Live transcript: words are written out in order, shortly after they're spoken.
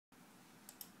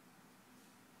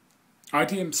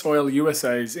ITM Soil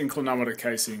USA's inclinometer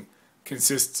casing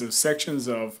consists of sections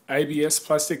of ABS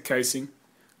plastic casing,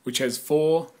 which has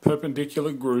 4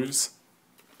 perpendicular grooves,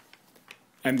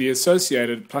 and the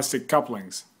associated plastic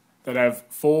couplings that have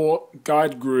 4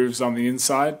 guide grooves on the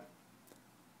inside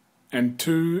and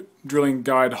 2 drilling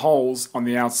guide holes on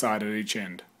the outside at each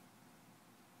end.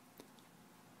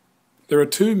 There are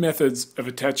 2 methods of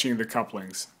attaching the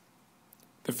couplings.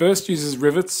 The first uses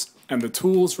rivets, and the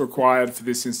tools required for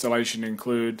this installation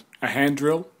include a hand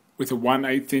drill with a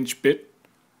 1/8 inch bit,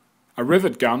 a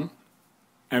rivet gun,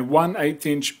 and 1/8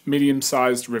 inch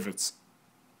medium-sized rivets.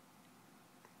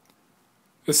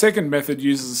 The second method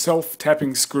uses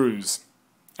self-tapping screws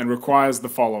and requires the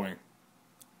following: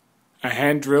 a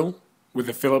hand drill with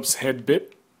a Phillips head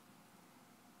bit,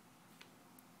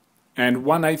 and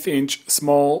 1/8 inch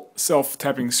small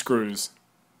self-tapping screws.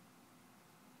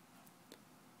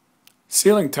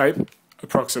 Sealing tape,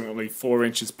 approximately 4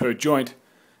 inches per joint,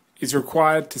 is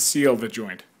required to seal the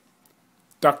joint.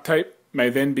 Duct tape may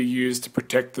then be used to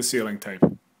protect the sealing tape.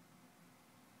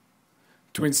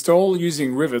 To install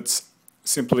using rivets,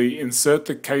 simply insert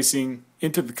the casing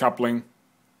into the coupling,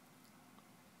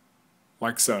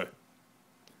 like so.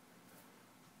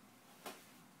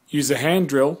 Use a hand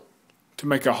drill to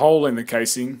make a hole in the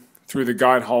casing through the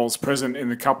guide holes present in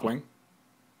the coupling.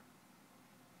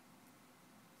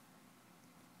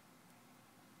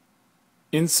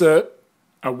 Insert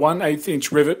a 1/8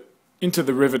 inch rivet into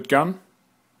the rivet gun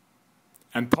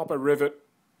and pop a rivet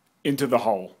into the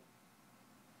hole.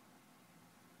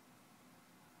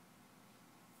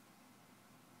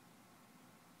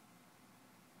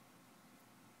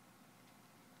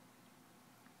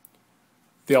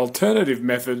 The alternative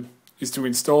method is to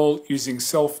install using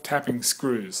self-tapping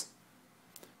screws.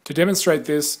 To demonstrate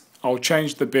this, I'll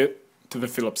change the bit to the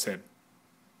Phillips head.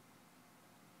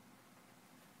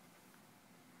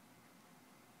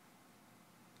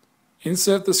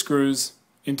 Insert the screws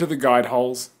into the guide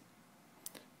holes,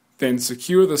 then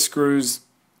secure the screws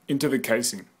into the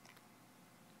casing.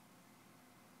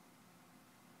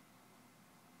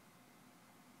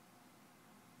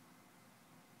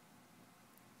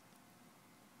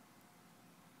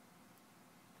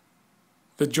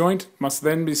 The joint must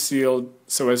then be sealed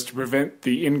so as to prevent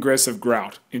the ingress of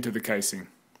grout into the casing.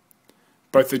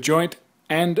 Both the joint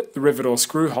and the rivet or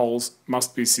screw holes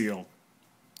must be sealed.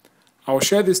 I will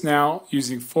show this now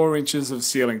using 4 inches of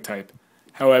sealing tape.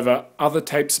 However, other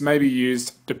tapes may be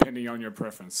used depending on your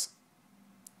preference.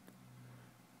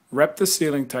 Wrap the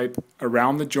sealing tape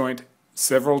around the joint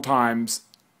several times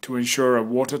to ensure a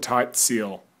watertight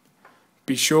seal.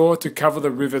 Be sure to cover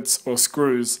the rivets or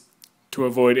screws to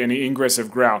avoid any ingress of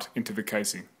grout into the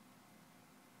casing.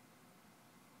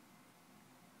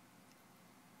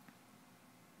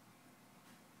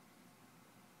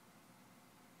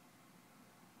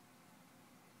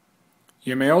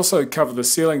 You may also cover the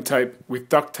sealing tape with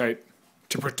duct tape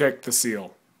to protect the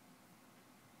seal.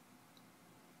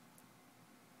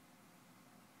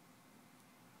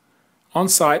 On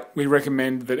site, we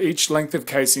recommend that each length of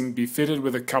casing be fitted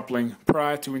with a coupling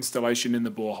prior to installation in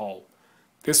the borehole.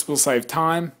 This will save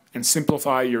time and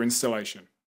simplify your installation.